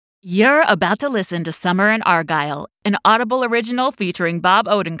You're about to listen to Summer in Argyle, an Audible original featuring Bob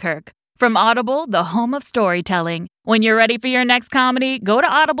Odenkirk. From Audible, the home of storytelling. When you're ready for your next comedy, go to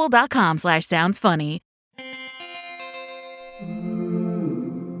audible.com/soundsfunny.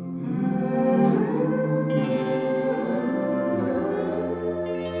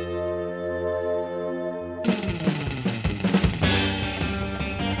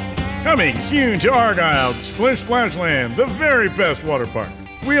 Coming soon to Argyle, Splish Splash Land, the very best water park.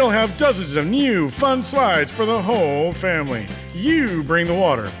 We'll have dozens of new, fun slides for the whole family. You bring the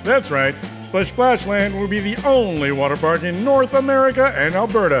water. That's right. Splish Splash Land will be the only water park in North America and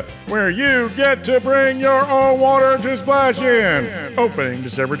Alberta where you get to bring your own water to splash in. Opening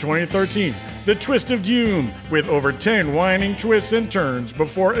December 2013, the Twist of Doom, with over 10 winding twists and turns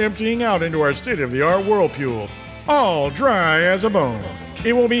before emptying out into our state-of-the-art whirlpool. All dry as a bone.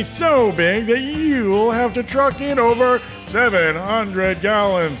 It will be so big that you'll have to truck in over 700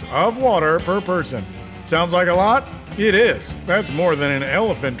 gallons of water per person. Sounds like a lot? It is. That's more than an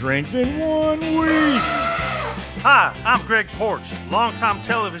elephant drinks in 1 week. Hi, I'm Greg Porch, longtime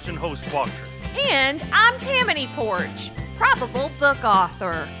television host watcher. And I'm Tammany Porch, probable book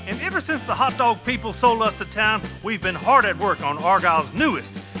author. And ever since the hot dog people sold us to town, we've been hard at work on Argyle's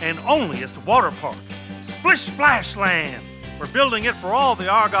newest and onlyest water park, Splish Splash Land. We're building it for all the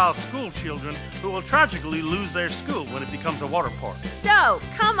Argyle school children who will tragically lose their school when it becomes a water park. So,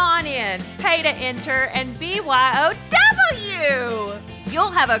 come on in, pay to enter, and BYOW!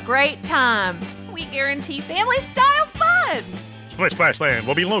 You'll have a great time. We guarantee family-style fun. Splish Splash Land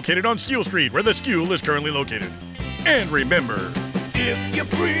will be located on Steele Street, where the school is currently located. And remember, if you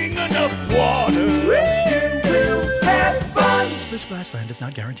bring enough water, you will have fun. Splish Splash Land does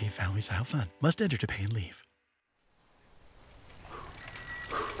not guarantee family-style fun. Must enter to pay and leave.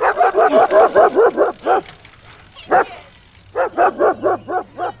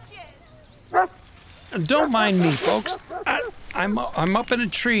 Don't mind me, folks. I'm up in a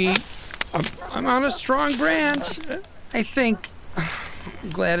tree. I'm on a strong branch. I think. I'm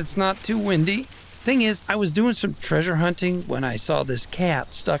glad it's not too windy. Thing is, I was doing some treasure hunting when I saw this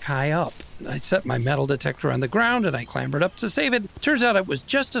cat stuck high up. I set my metal detector on the ground and I clambered up to save it. Turns out it was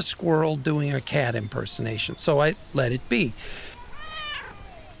just a squirrel doing a cat impersonation, so I let it be.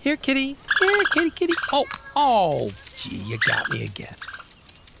 Here, kitty. Here, kitty, kitty. Oh, gee, you got me again.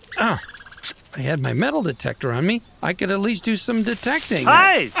 I had my metal detector on me. I could at least do some detecting.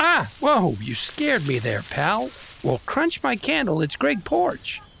 Hey! Whoa, you scared me there, pal. Well, crunch my candle. It's Greg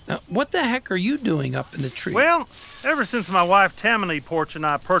Porch. Now, what the heck are you doing up in the tree? Well, ever since my wife Tammany Porch and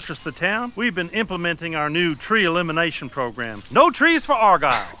I purchased the town, we've been implementing our new tree elimination program. No trees for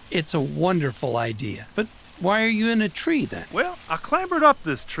Argyle. It's a wonderful idea. But why are you in a tree, then? Well, I clambered up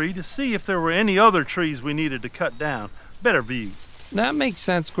this tree to see if there were any other trees we needed to cut down. Better view. That makes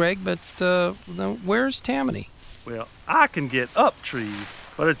sense, Greg, but where's Tammany? Well, I can get up trees,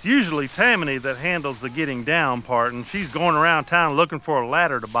 but it's usually Tammany that handles the getting down part, and she's going around town looking for a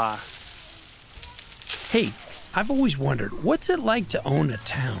ladder to buy. Hey, I've always wondered, what's it like to own a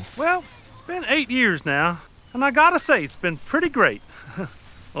town? Well, it's been 8 years now, and I gotta say, it's been pretty great.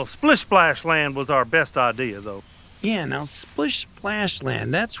 Well, Splish Splash Land was our best idea, though. Yeah, now Splish Splash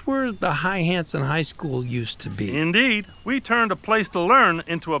Land, that's where the High Hanson High School used to be. Indeed. We turned a place to learn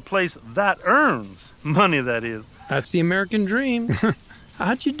into a place that earns. Money, that is. That's the American dream.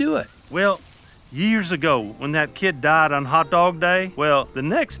 How'd you do it? Well, years ago, when that kid died on Hot Dog Day, well, the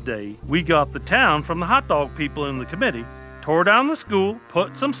next day, we got the town from the hot dog people in the committee, tore down the school,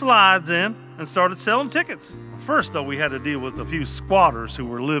 put some slides in, and started selling tickets. First, though, we had to deal with a few squatters who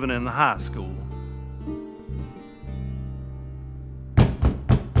were living in the high school.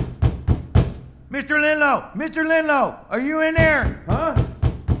 Mr. Linlow! Mr. Linlow! Are you in there? Huh?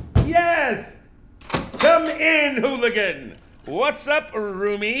 Yes! Come in, hooligan! What's up,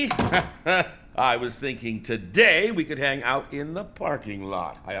 roomie? I was thinking today we could hang out in the parking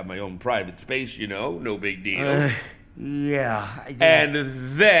lot. I have my own private space, you know, no big deal. Yeah. And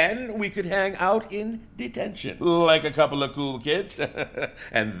then we could hang out in detention, like a couple of cool kids.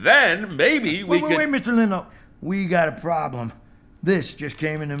 And then maybe we could... Wait, Mr. Linlow. We got a problem. This just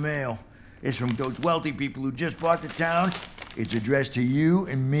came in the mail. It's from those wealthy people who just bought the town. It's addressed to you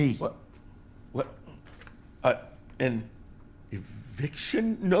and me. What? An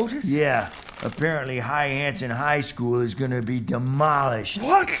eviction notice? Yeah. Apparently High Hanson High School is gonna be demolished.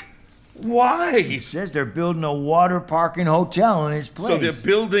 What? Why? It says they're building a water park and hotel in its place. So they're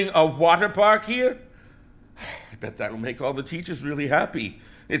building a water park here? I bet that'll make all the teachers really happy.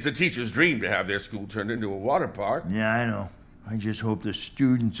 It's a teacher's dream to have their school turned into a water park. Yeah, I know. I just hope the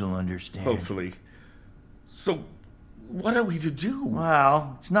students will understand. Hopefully. So, what are we to do?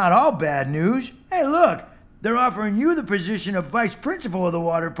 Well, it's not all bad news. Hey, look, they're offering you the position of vice principal of the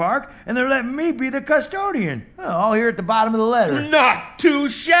water park, and they're letting me be the custodian. All here at the bottom of the letter. Not too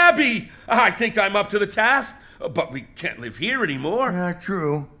shabby. I think I'm up to the task, but we can't live here anymore.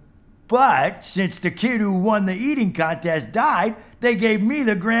 True. But since the kid who won the eating contest died, they gave me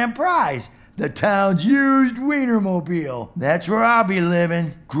the grand prize. The town's used Wienermobile. That's where I'll be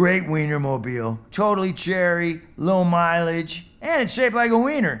living. Great Wienermobile. Totally cherry, low mileage, and it's shaped like a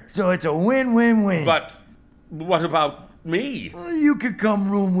wiener. So it's a win-win-win. But what about me? Well, you could come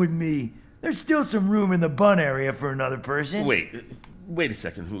room with me. There's still some room in the bun area for another person. Wait a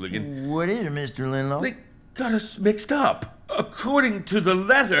second, Hooligan. What is it, Mr. Linlow? They got us mixed up. According to the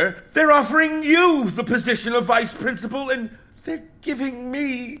letter, they're offering you the position of vice principal, and they're giving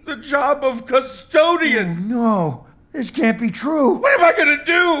me the job of custodian. Oh, no, this can't be true. What am I gonna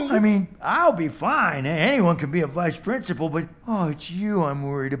do? I mean, I'll be fine. Anyone can be a vice principal, but it's you I'm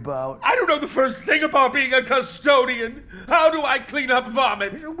worried about. I don't know the first thing about being a custodian. How do I clean up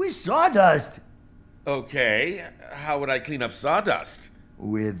vomit? With sawdust. Okay, how would I clean up sawdust?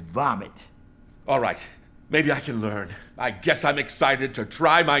 With vomit. All right, maybe I can learn. I guess I'm excited to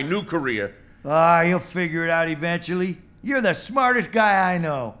try my new career. You'll figure it out eventually. You're the smartest guy I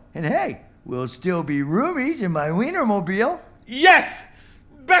know. And hey, we'll still be roomies in my Wienermobile. Yes!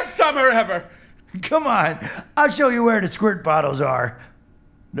 Best summer ever! Come on, I'll show you where the squirt bottles are.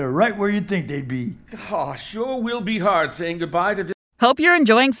 They're right where you'd think they'd be. Oh, sure will be hard saying goodbye to this. Hope you're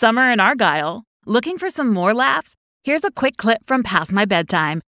enjoying summer in Argyle. Looking for some more laughs? Here's a quick clip from Past My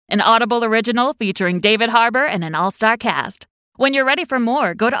Bedtime, an Audible original featuring David Harbour and an all-star cast. When you're ready for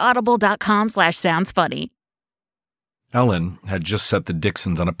more, go to audible.com/soundsfunny. Ellen had just set the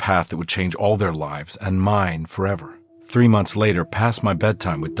Dixons on a path that would change all their lives and mine forever. 3 months later, Past My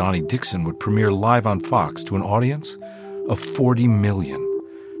Bedtime with Donnie Dixon would premiere live on Fox to an audience of 40 million.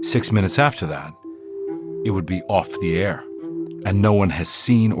 6 minutes after that, it would be off the air. And no one has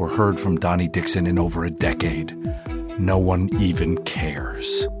seen or heard from Donnie Dixon in over a decade. No one even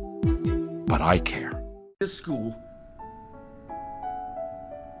cares. But I care. This school.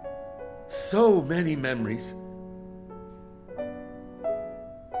 So many memories.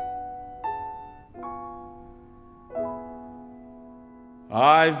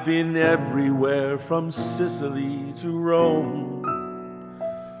 I've been everywhere from Sicily to Rome,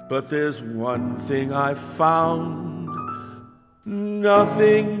 but there's one thing I've found: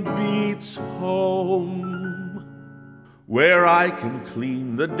 nothing beats home, where I can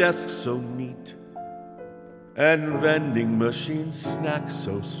clean the desk so neat and vending machine snacks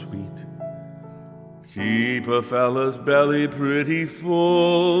so sweet, keep a fella's belly pretty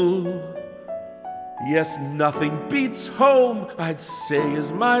full. Yes, nothing beats home, I'd say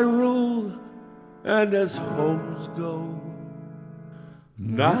is my rule. And as homes go,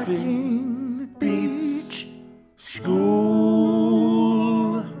 nothing beats school.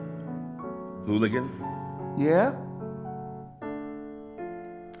 Hooligan? Yeah?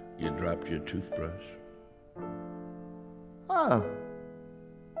 You dropped your toothbrush. Oh.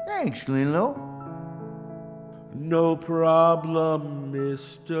 Thanks, Linlow. No problem,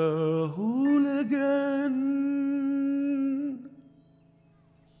 Mr. Hooligan.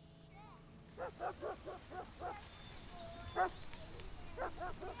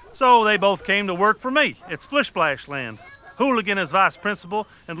 So they both came to work for me at Splish Splash Land. Hooligan as vice principal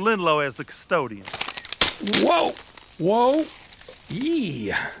and Linlow as the custodian. Whoa! Whoa!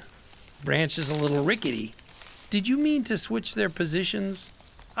 Yee! Branch is a little rickety. Did you mean to switch their positions?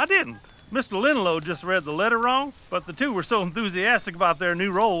 I didn't. Mr. Linlow just read the letter wrong, but the two were so enthusiastic about their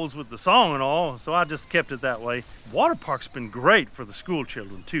new roles with the song and all, so I just kept it that way. Water park's been great for the school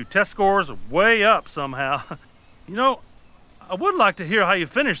children, too. Test scores are way up somehow. You know, I would like to hear how you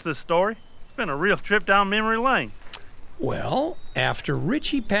finish this story. It's been a real trip down memory lane. Well, after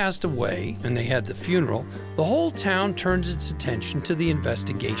Richie passed away and they had the funeral, the whole town turns its attention to the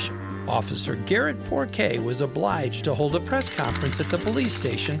investigation. Officer Garrett Porquet was obliged to hold a press conference at the police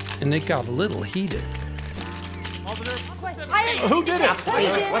station, and it got a little heated. Who did it?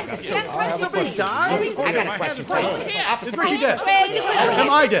 Somebody died? I got a question for you. Is Richie dead?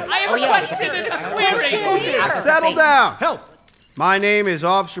 Am I dead? I have a question and a query. Settle down. Help. My name is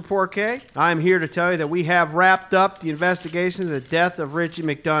Officer Porquet. I'm here to tell you that we have wrapped up the investigation of the death of Richie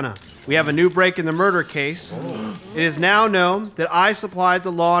McDonough. We have a new break in the murder case. It is now known that I supplied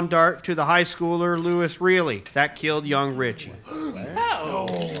the lawn dart to the high schooler Lewis Reilly. That killed young Richie. No,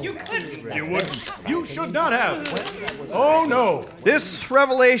 you couldn't. You wouldn't. You should not have. Oh, no. This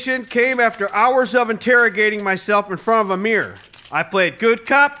revelation came after hours of interrogating myself in front of a mirror. I played good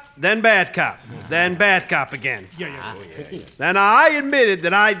cop, then bad cop, then bad cop again. Then I admitted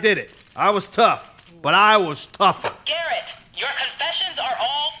that I did it. I was tough, but I was tougher. Garrett, your confessions are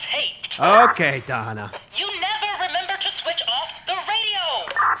all taped. Okay, Donna. You never remember to switch off the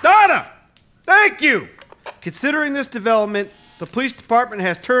radio. Donna! Thank you! Considering this development, the police department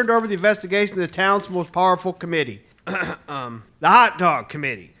has turned over the investigation to the town's most powerful committee. The Hot Dog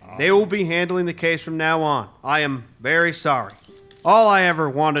Committee. They will be handling the case from now on. I am very sorry. All I ever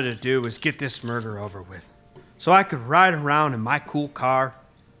wanted to do was get this murder over with, so I could ride around in my cool car,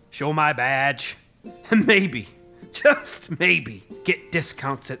 show my badge, and maybe, just maybe, get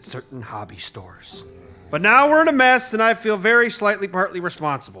discounts at certain hobby stores. But now we're in a mess, and I feel very slightly partly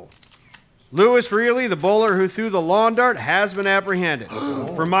responsible. Louis Reilly, the bowler who threw the lawn dart, has been apprehended.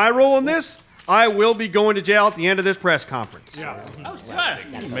 For my role in this, I will be going to jail at the end of this press conference. Oh,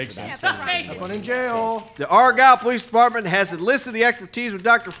 sure. Makes sense. Okay. Going in jail. The Argyle Police Department has enlisted the expertise of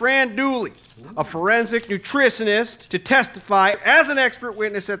Dr. Fran Dooley, a forensic nutritionist, to testify as an expert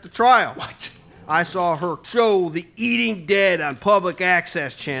witness at the trial. What? I saw her show The Eating Dead on Public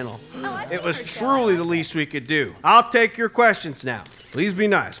Access Channel. It was truly the least we could do. I'll take your questions now. Please be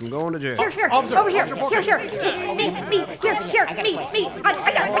nice. I'm going to jail. Here, over here, here. Me, me. I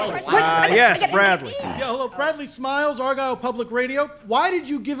got it. Yes, Bradley. Yeah, hello, Bradley Smiles, Argyle Public Radio. Why did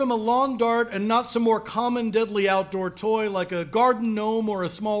you give him a lawn dart and not some more common deadly outdoor toy like a garden gnome or a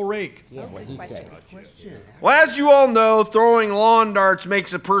small rake? Yeah, what he said. Well, as you all know, throwing lawn darts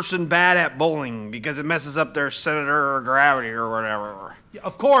makes a person bad at bowling because it messes up their center or gravity or whatever. Yeah,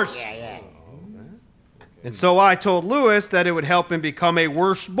 of course. Yeah. And so I told Louis that it would help him become a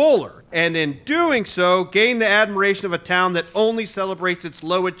worse bowler, and in doing so, gain the admiration of a town that only celebrates its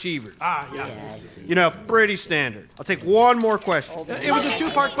low achievers. You know, pretty standard. I'll take one more question. It was a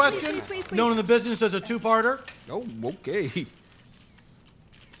two-part question, known in the business as a two-parter. Oh, okay.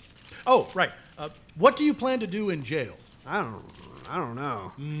 Oh, right. What do you plan to do in jail? I don't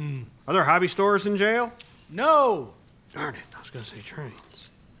know. Are there hobby stores in jail? No. Darn it, I was going to say trains.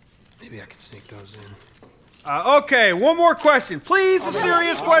 Maybe I could sneak those in. Okay, one more question. Please, a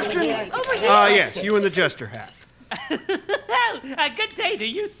serious question. Over here. Yes, you in the jester hat. Good day to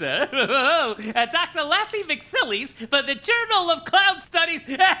you, sir. Dr. Laffy McSillies for the Journal of Cloud Studies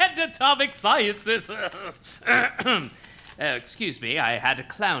and Atomic Sciences. Excuse me, I had a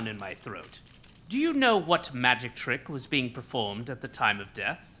clown in my throat. Do you know what magic trick was being performed at the time of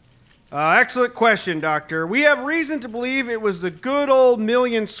death? Excellent question, Doctor. We have reason to believe it was the good old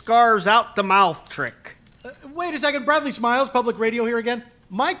million scarves out the mouth trick. Wait a second, Bradley Smiles, Public Radio here again.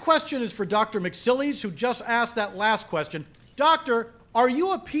 My question is for Dr. McSillies, who just asked that last question. Doctor, are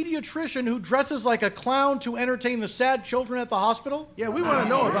you a pediatrician who dresses like a clown to entertain the sad children at the hospital? Yeah, we want to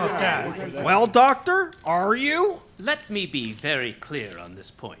know about that. Well, Doctor, are you? Let me be very clear on this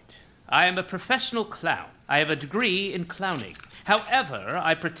point. I am a professional clown. I have a degree in clowning. However,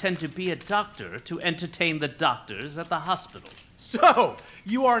 I pretend to be a doctor to entertain the doctors at the hospital. So,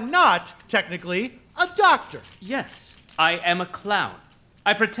 you are not, technically, a doctor. Yes, I am a clown.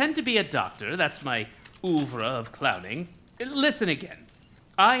 I pretend to be a doctor. That's my oeuvre of clowning. Listen again.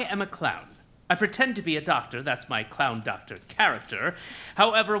 I am a clown. I pretend to be a doctor. That's my clown doctor character.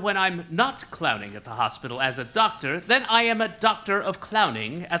 However, when I'm not clowning at the hospital as a doctor, then I am a doctor of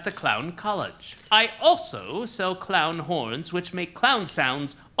clowning at the Clown College. I also sell clown horns, which make clown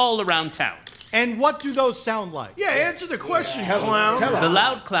sounds all around town. And what do those sound like? Yeah, answer the question, clown. The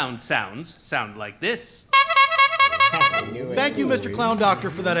loud clown sounds sound like this. Thank you, Mr. Clown Doctor,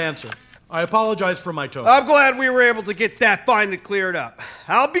 for that answer. I apologize for my tone. I'm glad we were able to get that finally cleared up.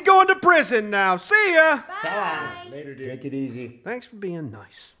 I'll be going to prison now. See ya. Bye. Later, dude. Take it easy. Thanks for being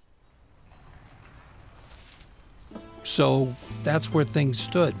nice. So that's where things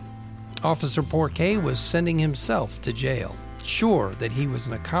stood. Officer Porquet was sending himself to jail, sure that he was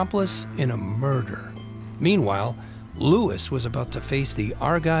an accomplice in a murder. Meanwhile, Louis was about to face the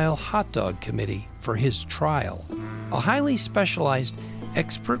Argyle Hot Dog Committee for his trial. A highly specialized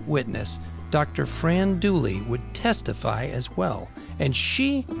expert witness, Dr. Fran Dooley, would testify as well, and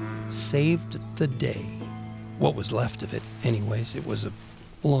she saved the day. What was left of it, anyways. It was a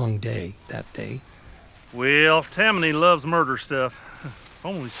long day that day. Well, Tammany loves murder stuff. If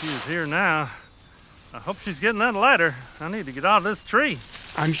only she was here now. I hope she's getting that ladder. I need to get out of this tree.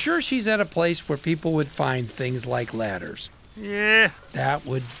 I'm sure she's at a place where people would find things like ladders. Yeah. That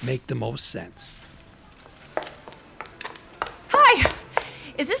would make the most sense. Hi.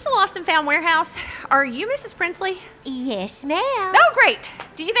 Is this the Lost and Found warehouse? Are you Mrs. Princely? Yes, ma'am. Oh, great.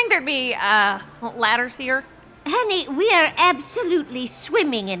 Do you think there'd be ladders here? Honey, we are absolutely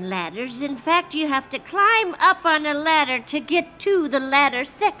swimming in ladders. In fact, you have to climb up on a ladder to get to the ladder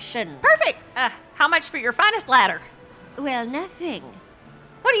section. Perfect. How much for your finest ladder? Well, nothing.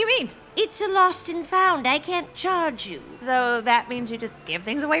 What do you mean? It's a lost and found. I can't charge you. So that means you just give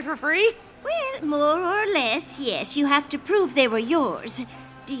things away for free? Well, more or less, yes. You have to prove they were yours.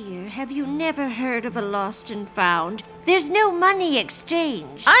 Dear, have you never heard of a lost and found? There's no money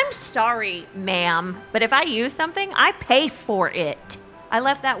exchange. I'm sorry, ma'am, but if I use something, I pay for it. I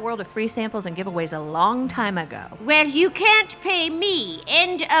left that world of free samples and giveaways a long time ago. Well, you can't pay me.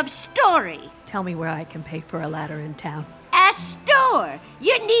 End of story. Tell me where I can pay for a ladder in town. A store.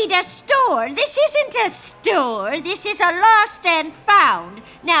 You need a store. This isn't a store. This is a lost and found.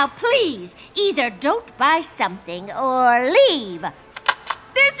 Now, please, either don't buy something or leave.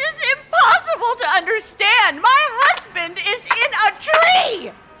 This is impossible to understand. My husband is in a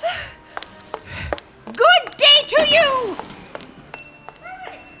tree. Good day to you.